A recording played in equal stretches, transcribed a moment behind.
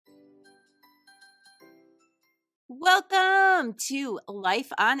Welcome to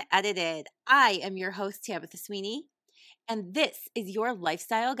Life Unedited. I am your host, Tabitha Sweeney, and this is your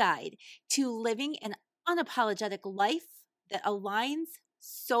lifestyle guide to living an unapologetic life that aligns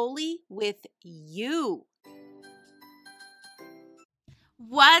solely with you.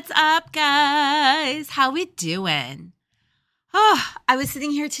 What's up, guys? How we doing? Oh, I was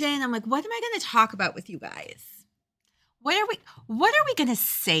sitting here today and I'm like, what am I going to talk about with you guys? What are we going to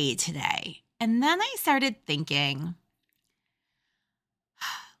say today? And then I started thinking,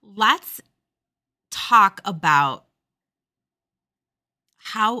 let's talk about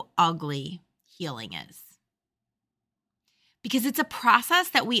how ugly healing is. Because it's a process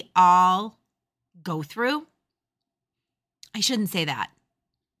that we all go through. I shouldn't say that.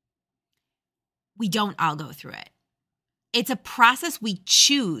 We don't all go through it. It's a process we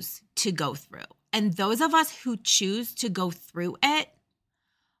choose to go through. And those of us who choose to go through it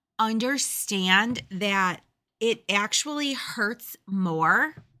understand that it actually hurts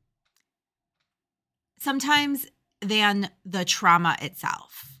more sometimes than the trauma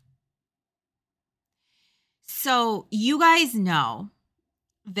itself. So you guys know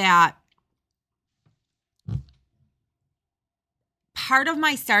that part of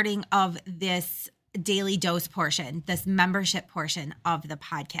my starting of this daily dose portion, this membership portion of the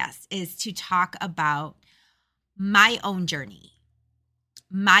podcast, is to talk about my own journey,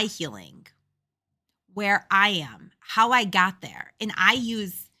 my healing, where I am, how I got there. And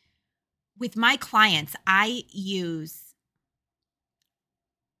with my clients, I use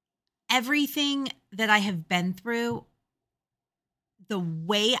everything that I have been through. The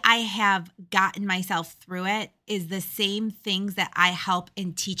way I have gotten myself through it is the same things that I help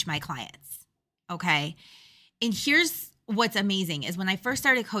and teach my clients. Okay. And here's what's amazing is when I first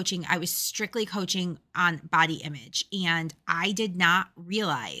started coaching, I was strictly coaching on body image. And I did not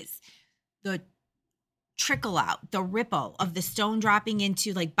realize the trickle out, the ripple of the stone dropping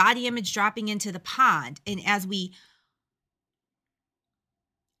into like body image dropping into the pond. And as we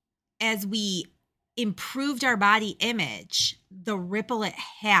improved our body image, the ripple it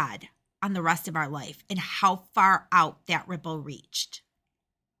had on the rest of our life and how far out that ripple reached.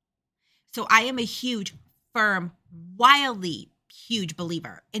 So I am a huge, firm, wildly huge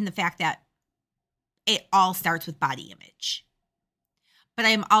believer in the fact that it all starts with body image. But I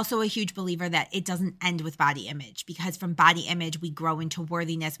am also a huge believer that it doesn't end with body image, because from body image, we grow into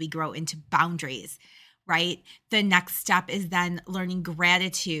worthiness, we grow into boundaries, right? The next step is then learning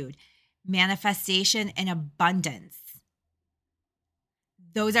gratitude, manifestation, and abundance.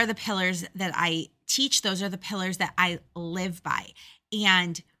 Those are the pillars that I teach. Those are the pillars that I live by.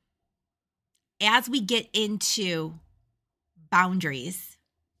 And as we get into boundaries,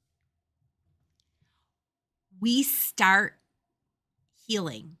 we start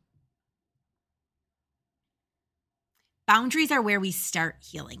healing. Boundaries are where we start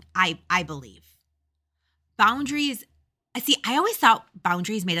healing, I believe. Boundaries, I always thought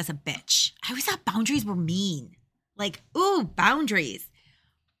boundaries made us a bitch. I always thought boundaries were mean. Like, ooh, boundaries.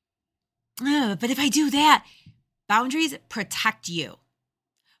 But if I do that, boundaries protect you.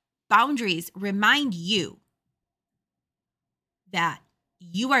 Boundaries remind you that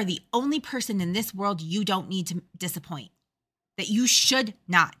you are the only person in this world you don't need to disappoint, that you should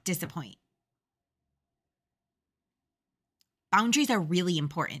not disappoint. Boundaries are really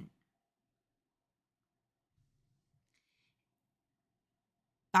important.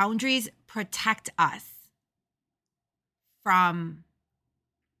 Boundaries protect us from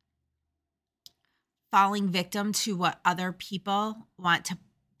falling victim to what other people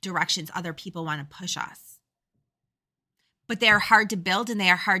directions other people want to push us. But they are hard to build and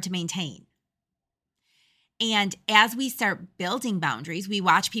they are hard to maintain. And as we start building boundaries, we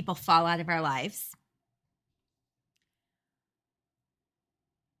watch people fall out of our lives.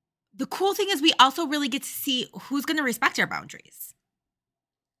 The cool thing is we also really get to see who's going to respect our boundaries.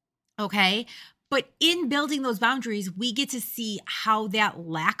 Okay? But in building those boundaries, we get to see how that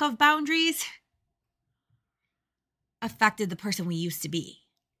lack of boundaries affected the person we used to be.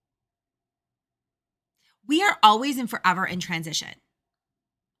 We are always and forever in transition.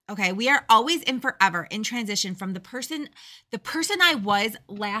 Okay, we are always and forever in transition from the person I was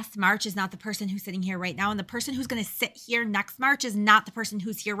last March is not the person who's sitting here right now. And the person who's going to sit here next March is not the person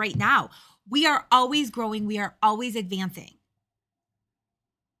who's here right now. We are always growing. We are always advancing.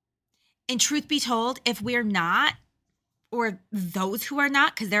 And truth be told, if we're not, or those who are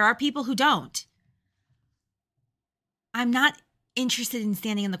not, because there are people who don't, I'm not interested in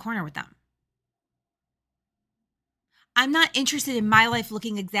standing in the corner with them. I'm not interested in my life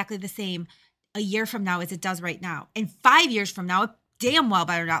looking exactly the same a year from now as it does right now. And 5 years from now, it damn well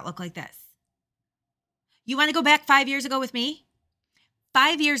better not look like this. You want to go back 5 years ago with me?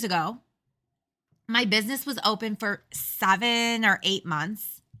 5 years ago, my business was open for 7 or 8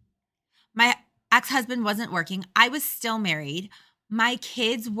 months. My ex-husband wasn't working. I was still married. My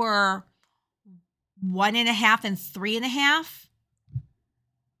kids were 1.5 and 3.5.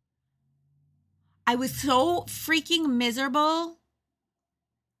 I was so freaking miserable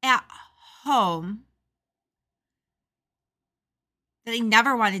at home that I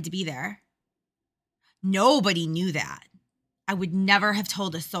never wanted to be there. Nobody knew that. I would never have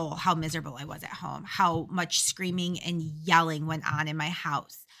told a soul how miserable I was at home, how much screaming and yelling went on in my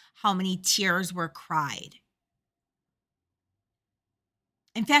house, how many tears were cried.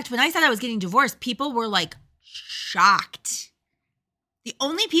 In fact, when I said I was getting divorced, people were like shocked. The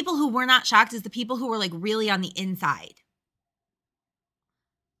only people who were not shocked is the people who were like really on the inside.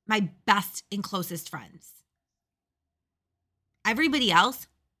 My best and closest friends. Everybody else,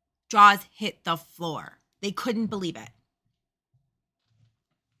 jaws hit the floor. They couldn't believe it.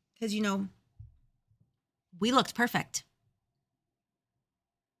 Because, we looked perfect.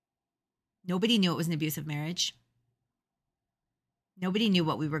 Nobody knew it was an abusive marriage. Nobody knew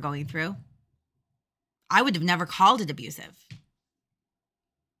what we were going through. I would have never called it abusive.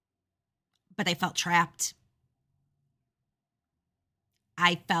 But I felt trapped.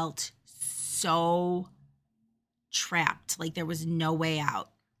 I felt so trapped, like there was no way out.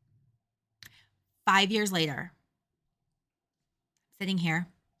 5 years later, sitting here,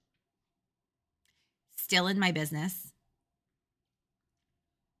 still in my business.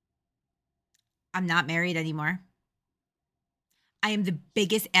 I'm not married anymore. I am the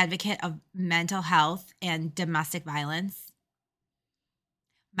biggest advocate of mental health and domestic violence.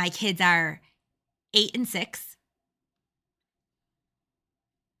 My kids are 8 and 6.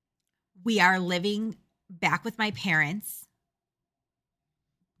 We are living back with my parents,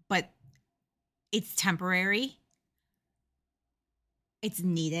 but it's temporary. It's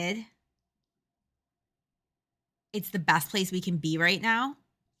needed. It's the best place we can be right now.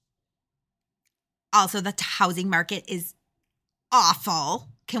 Also, the housing market is awful.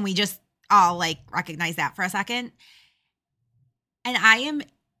 Can we just all recognize that for a second? And I am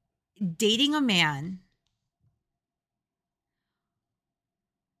dating a man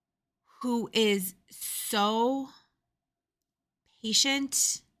who is so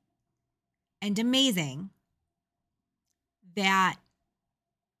patient and amazing that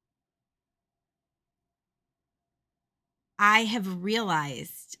I have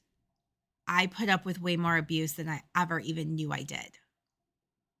realized I put up with way more abuse than I ever even knew I did.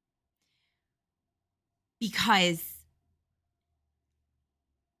 Because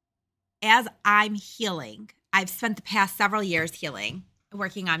as I'm healing, I've spent the past several years healing,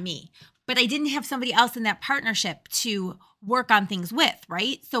 working on me, but I didn't have somebody else in that partnership to work on things with,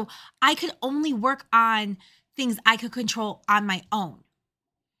 right? So I could only work on things I could control on my own.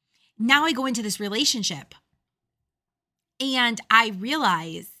 Now I go into this relationship and I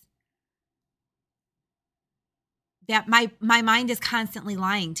realize that my mind is constantly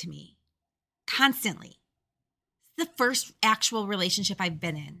lying to me. Constantly. It's the first actual relationship I've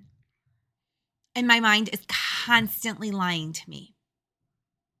been in. And my mind is constantly lying to me.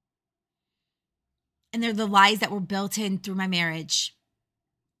 And they're the lies that were built in through my marriage.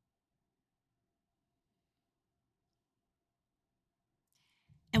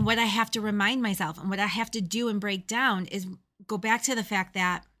 And what I have to remind myself and what I have to do and break down is go back to the fact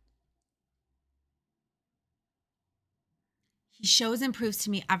that he shows and proves to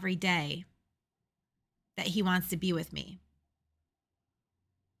me every day that he wants to be with me.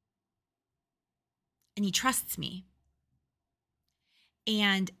 And he trusts me.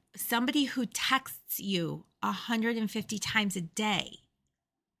 And somebody who texts you 150 times a day,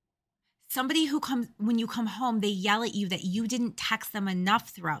 somebody who comes, when you come home, they yell at you that you didn't text them enough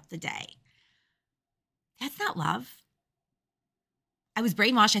throughout the day. That's not love. I was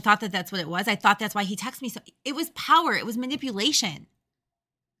brainwashed. I thought that that's what it was. I thought that's why he texted me. So it was power. It was manipulation.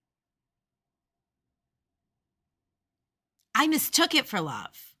 I mistook it for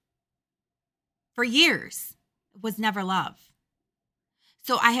love. For years, it was never love.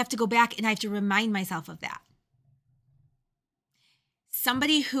 So I have to go back and I have to remind myself of that.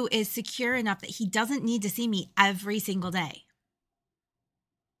 Somebody who is secure enough that he doesn't need to see me every single day.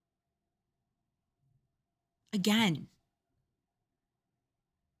 Again,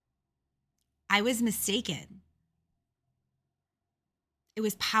 I was mistaken. It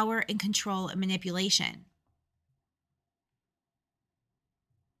was power and control and manipulation.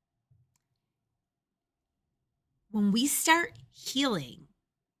 When we start healing,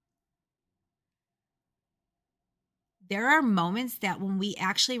 there are moments that when we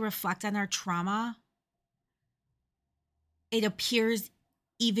actually reflect on our trauma, it appears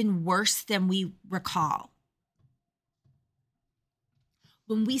even worse than we recall.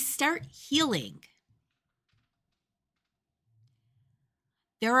 When we start healing,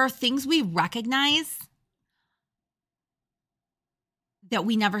 there are things we recognize that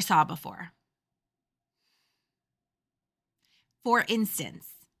we never saw before. For instance,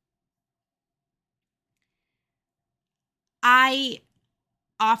 I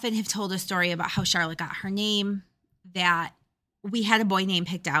often have told a story about how Charlotte got her name, that we had a boy name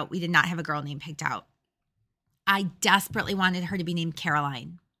picked out. We did not have a girl name picked out. I desperately wanted her to be named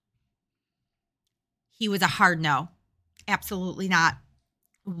Caroline. He was a hard no. Absolutely not.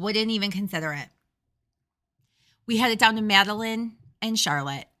 Wouldn't even consider it. We had it down to Madeline and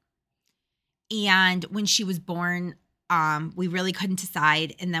Charlotte. And when she was born, we really couldn't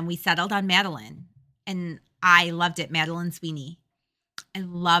decide. And then we settled on Madeline. And I loved it. Madeline Sweeney. I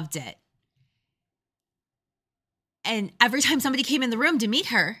loved it. And every time somebody came in the room to meet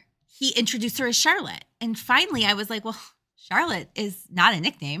her, he introduced her as Charlotte. And finally, I was like, well, Charlotte is not a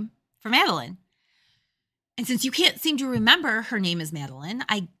nickname for Madeline. And since you can't seem to remember her name is Madeline,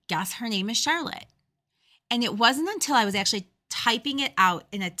 I guess her name is Charlotte. And it wasn't until I was actually typing it out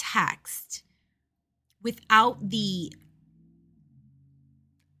in a text without the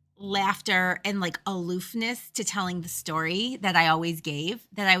laughter and like aloofness to telling the story that I always gave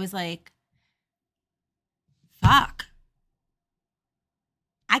that I was like, fuck.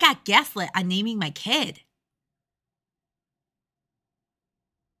 I got gaslit on naming my kid.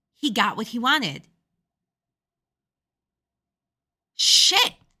 He got what he wanted.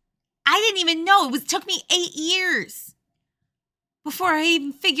 Shit. I didn't even know. It took me 8 years before I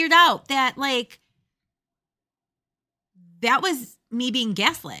even figured out that like that was me being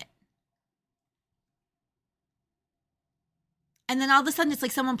gaslit. And then all of a sudden it's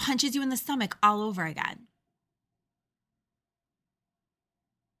like someone punches you in the stomach all over again.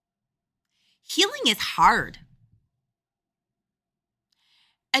 Healing is hard.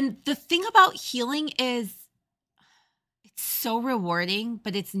 And the thing about healing is it's so rewarding,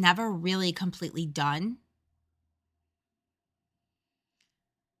 but it's never really completely done.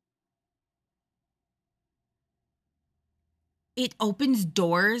 It opens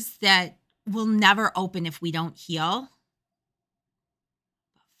doors that will never open if we don't heal.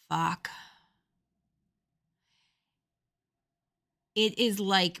 Fuck. It is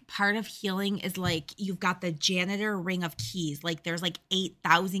like part of healing is like you've got the janitor ring of keys. Like there's like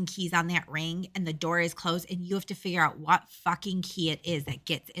 8,000 keys on that ring and the door is closed and you have to figure out what fucking key it is that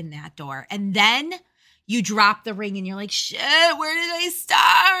gets in that door. And then you drop the ring and you're like, shit, where did I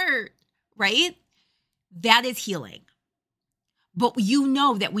start? Right? That is healing. But you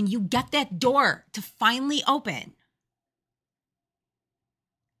know that when you get that door to finally open,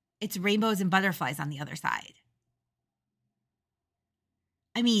 it's rainbows and butterflies on the other side.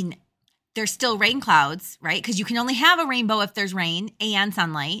 I mean, there's still rain clouds, right? Because you can only have a rainbow if there's rain and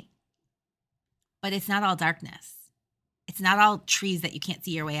sunlight. But it's not all darkness. It's not all trees that you can't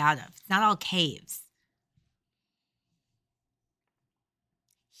see your way out of. It's not all caves.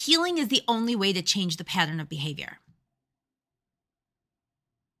 Healing is the only way to change the pattern of behavior.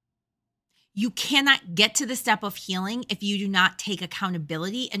 You cannot get to the step of healing if you do not take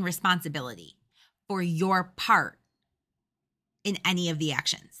accountability and responsibility for your part in any of the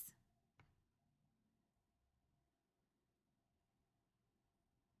actions.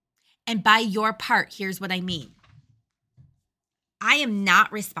 And by your part, here's what I mean. I am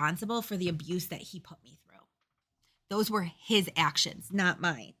not responsible for the abuse that he put me through. Those were his actions, not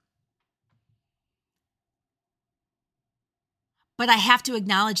mine. But I have to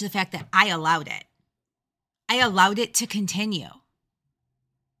acknowledge the fact that I allowed it. I allowed it to continue.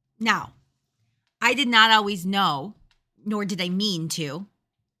 Now, I did not always know, nor did I mean to,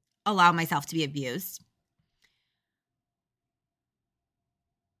 allow myself to be abused.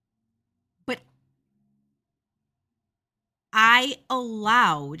 But I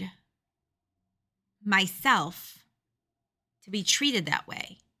allowed myself to be treated that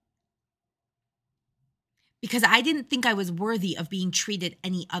way because I didn't think I was worthy of being treated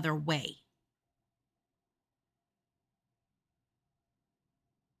any other way.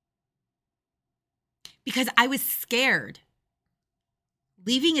 Because I was scared.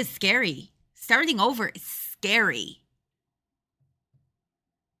 Leaving is scary. Starting over is scary.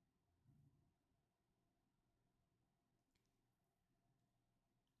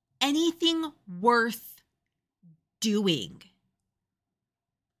 Anything worth doing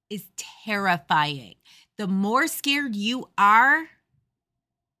is terrifying. The more scared you are,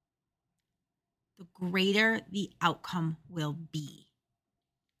 the greater the outcome will be.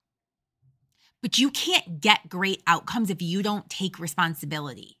 But you can't get great outcomes if you don't take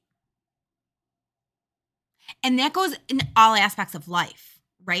responsibility. And that goes in all aspects of life,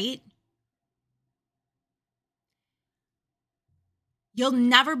 right? You'll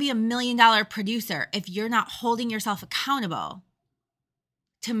never be $1 million producer if you're not holding yourself accountable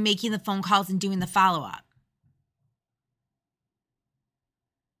to making the phone calls and doing the follow-up.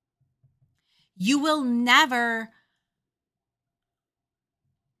 You will never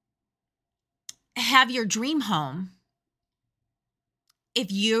have your dream home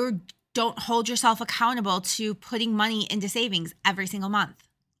if you don't hold yourself accountable to putting money into savings every single month.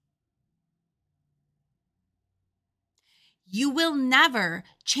 You will never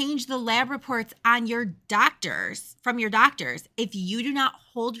change the lab reports on your doctors from your doctors if you do not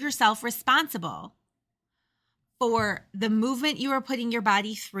hold yourself responsible for the movement you are putting your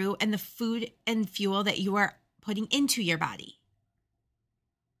body through and the food and fuel that you are putting into your body.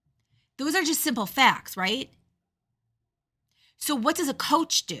 Those are just simple facts, right? So what does a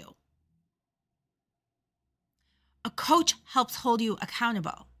coach do? A coach helps hold you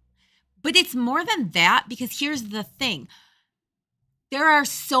accountable. But it's more than that, because here's the thing. There are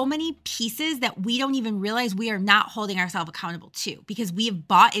so many pieces that we don't even realize we are not holding ourselves accountable to because we have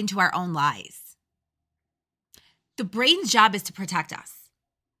bought into our own lies. The brain's job is to protect us.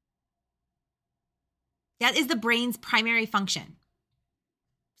 That is the brain's primary function,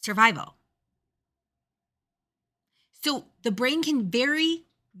 survival. So the brain can very,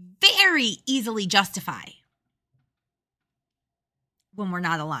 very easily justify when we're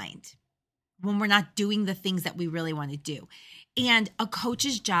not aligned, when we're not doing the things that we really want to do. And a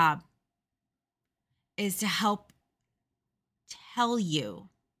coach's job is to help tell you,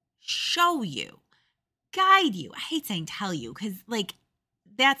 show you, guide you. I hate saying tell you because, like,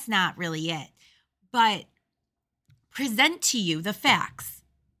 that's not really it. But present to you the facts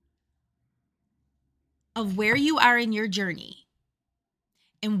of where you are in your journey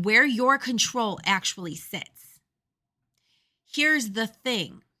and where your control actually sits. Here's the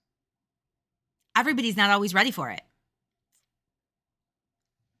thing. Everybody's not always ready for it.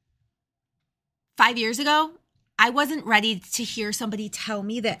 5 years ago, I wasn't ready to hear somebody tell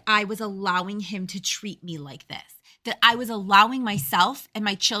me that I was allowing him to treat me like this, that I was allowing myself and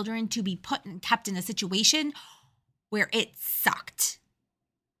my children to be put and kept in a situation where it sucked.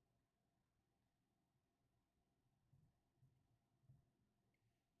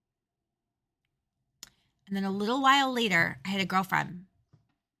 And then a little while later, I had a girlfriend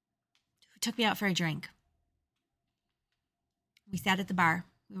who took me out for a drink. We sat at the bar.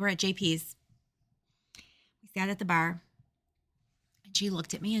 We were at JP's. We sat at the bar, and she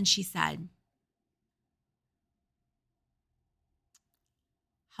looked at me and she said,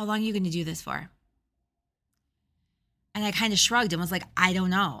 "How long are you going to do this for?" And I kind of shrugged and was like, "I don't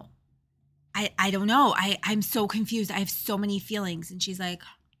know. I don't know. I'm so confused. I have so many feelings." And she's like,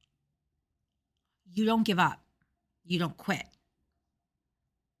 "You don't give up. You don't quit.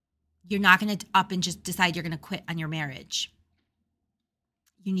 You're not going to up and just decide you're going to quit on your marriage.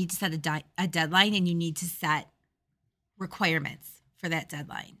 You need to set a deadline, and you need to set requirements for that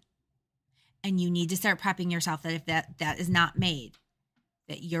deadline. And you need to start prepping yourself that if that is not made,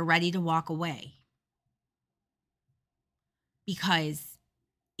 that you're ready to walk away. Because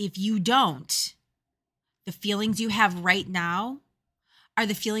if you don't, the feelings you have right now are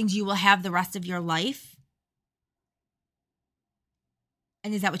the feelings you will have the rest of your life.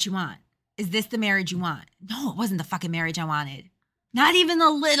 And is that what you want? Is this the marriage you want?" No, it wasn't the fucking marriage I wanted. Not even a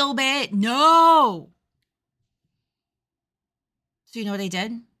little bit. No. So you know what I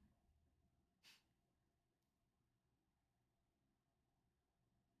did?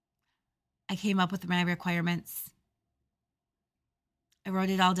 I came up with my requirements. I wrote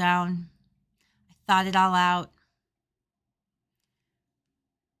it all down. I thought it all out.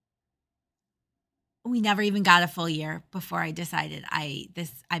 We never even got a full year before I decided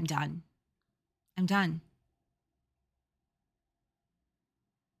I'm done. I'm done.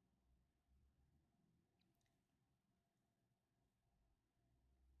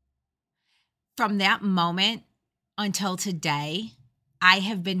 From that moment until today, I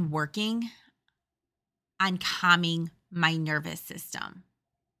have been working on calming my nervous system.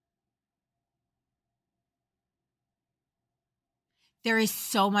 There is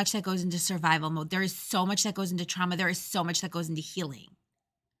so much that goes into survival mode. There is so much that goes into trauma. There is so much that goes into healing.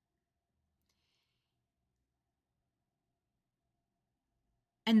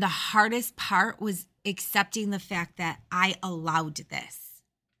 And the hardest part was accepting the fact that I allowed this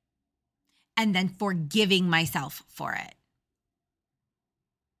and then forgiving myself for it.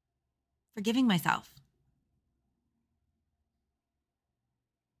 Forgiving myself.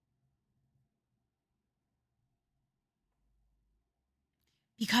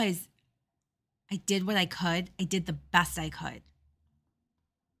 because I did what I could. I did the best I could.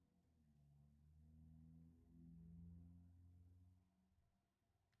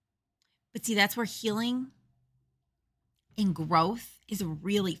 But see, that's where healing and growth is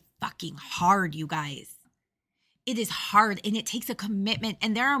really fucking hard, you guys. It is hard and it takes a commitment.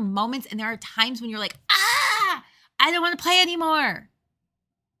 And there are moments and there are times when you're like, I don't want to play anymore.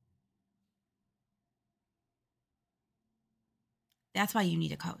 That's why you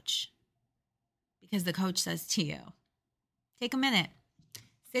need a coach. Because the coach says to you, take a minute,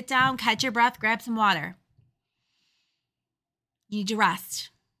 sit down, catch your breath, grab some water. You need to rest.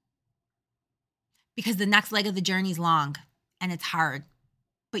 Because the next leg of the journey is long and it's hard,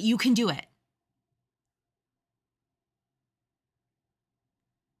 but you can do it.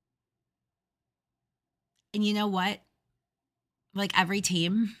 And you know what? Like every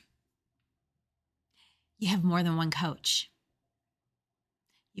team, you have more than one coach.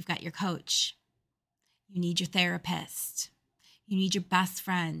 You've got your coach. You need your therapist. You need your best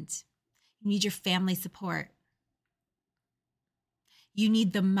friend. You need your family support. You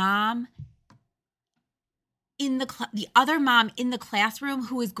need the mom in the other mom in the classroom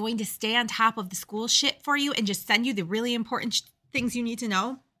who is going to stay on top of the school shit for you and just send you the really important things you need to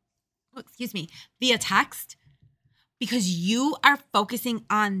know. Via text, because you are focusing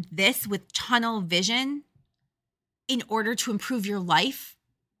on this with tunnel vision in order to improve your life.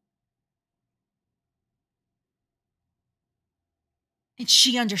 And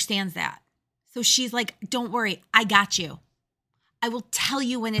she understands that. So she's like, don't worry, I got you. I will tell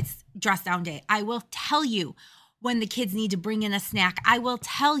you when it's dress down day. I will tell you when the kids need to bring in a snack. I will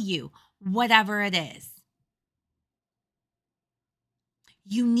tell you whatever it is.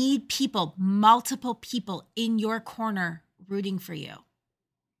 You need people, multiple people in your corner rooting for you.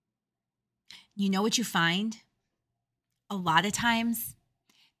 You know what you find? A lot of times,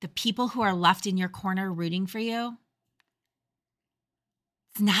 the people who are left in your corner rooting for you,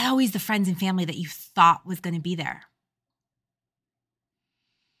 it's not always the friends and family that you thought was going to be there.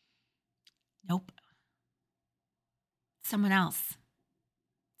 Nope. Someone else.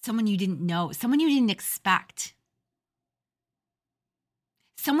 Someone you didn't know. Someone you didn't expect.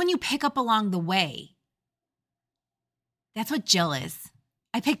 Someone you pick up along the way. That's what Jill is.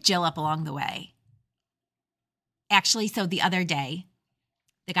 I picked Jill up along the way. Actually, so the other day,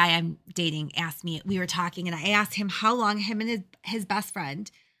 the guy I'm dating asked me, we were talking, and I asked him how long him and his best friend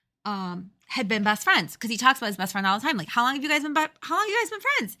had been best friends, because he talks about his best friend all the time. Like, how long have you guys been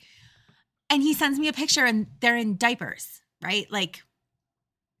friends? And he sends me a picture, and they're in diapers, right? Like,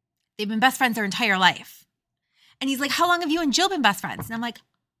 they've been best friends their entire life. And he's like, how long have you and Jill been best friends? And I'm like,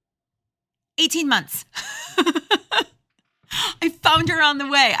 18 months. I found her on the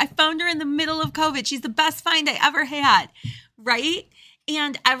way. I found her in the middle of COVID. She's the best find I ever had, right?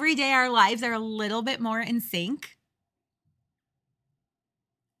 And every day our lives are a little bit more in sync.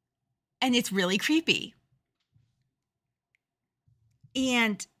 And it's really creepy.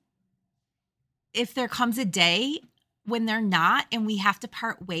 And if there comes a day when they're not and we have to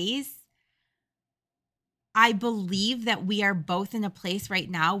part ways, I believe that we are both in a place right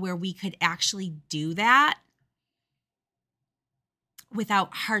now where we could actually do that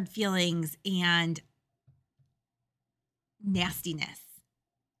without hard feelings and nastiness.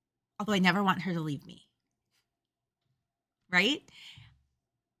 Although I never want her to leave me. Right?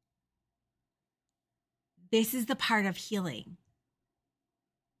 This is the part of healing.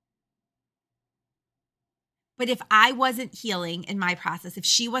 But if I wasn't healing in my process, if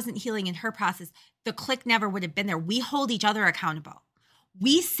she wasn't healing in her process, the click never would have been there. We hold each other accountable.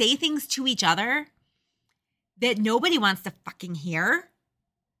 We say things to each other that nobody wants to fucking hear.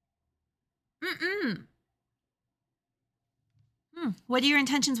 What are your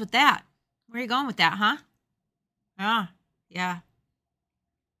intentions with that? Where are you going with that, huh? Yeah.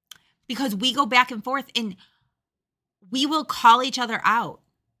 Because we go back and forth and we will call each other out.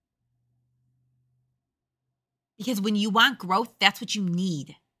 Because when you want growth, that's what you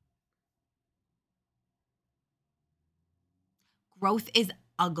need. Growth is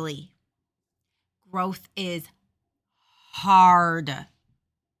ugly. Growth is hard.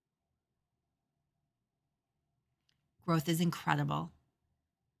 Growth is incredible.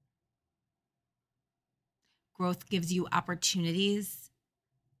 Growth gives you opportunities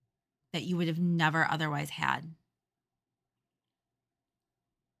that you would have never otherwise had.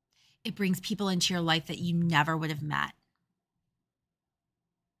 It brings people into your life that you never would have met.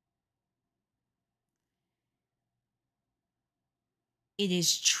 It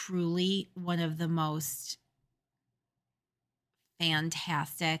is truly one of the most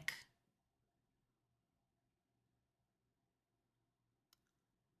fantastic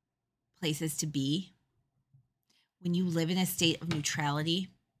places to be when you live in a state of neutrality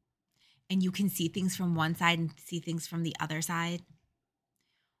and you can see things from one side and see things from the other side.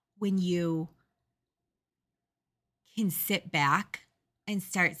 When you can sit back and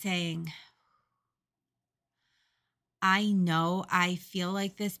start saying, I know I feel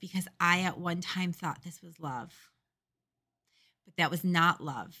like this because I at one time thought this was love. But that was not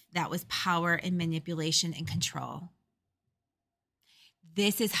love. That was power and manipulation and control.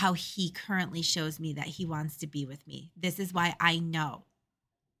 This is how he currently shows me that he wants to be with me. This is why I know.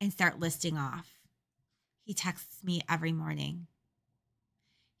 And start listing off. He texts me every morning.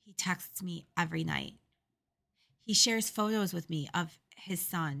 He texts me every night. He shares photos with me of his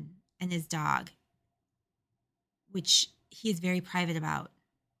son and his dog, which he is very private about.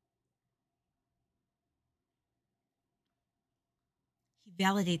 He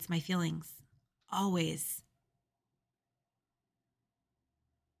validates my feelings, always.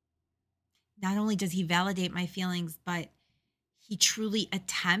 Not only does he validate my feelings, but he truly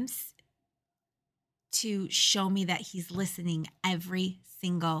attempts to show me that he's listening every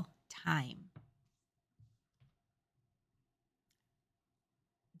single time.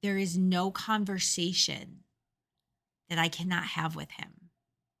 There is no conversation that I cannot have with him.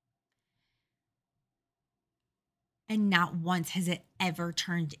 And not once has it ever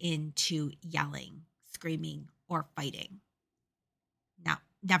turned into yelling, screaming, or fighting. No,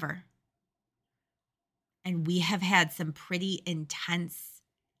 never. And we have had some pretty intense,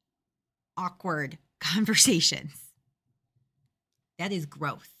 awkward conversations. That is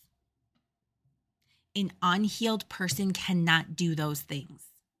growth. An unhealed person cannot do those things.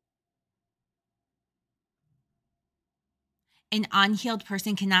 An unhealed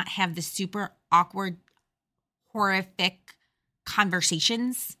person cannot have the super awkward, horrific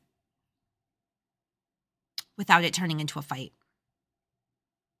conversations without it turning into a fight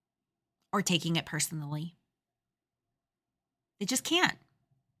or taking it personally. They just can't.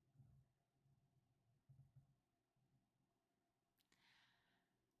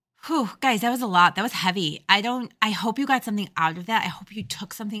 Whew, guys, that was a lot. That was heavy. I hope you got something out of that. I hope you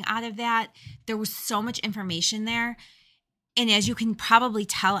took something out of that. There was so much information there. And as you can probably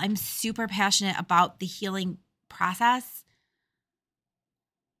tell, I'm super passionate about the healing process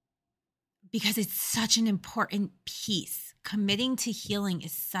because it's such an important piece. Committing to healing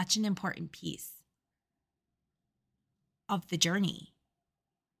is such an important piece of the journey,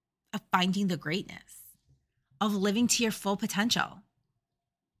 of finding the greatness, of living to your full potential.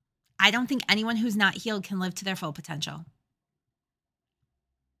 I don't think anyone who's not healed can live to their full potential.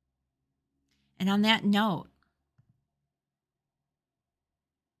 And on that note,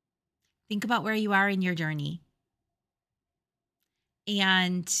 think about where you are in your journey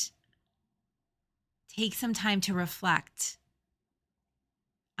and take some time to reflect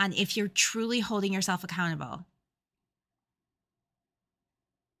on if you're truly holding yourself accountable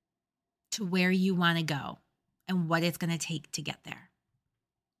to where you want to go and what it's going to take to get there.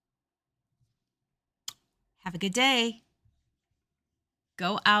 Have a good day.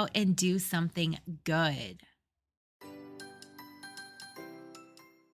 Go out and do something good.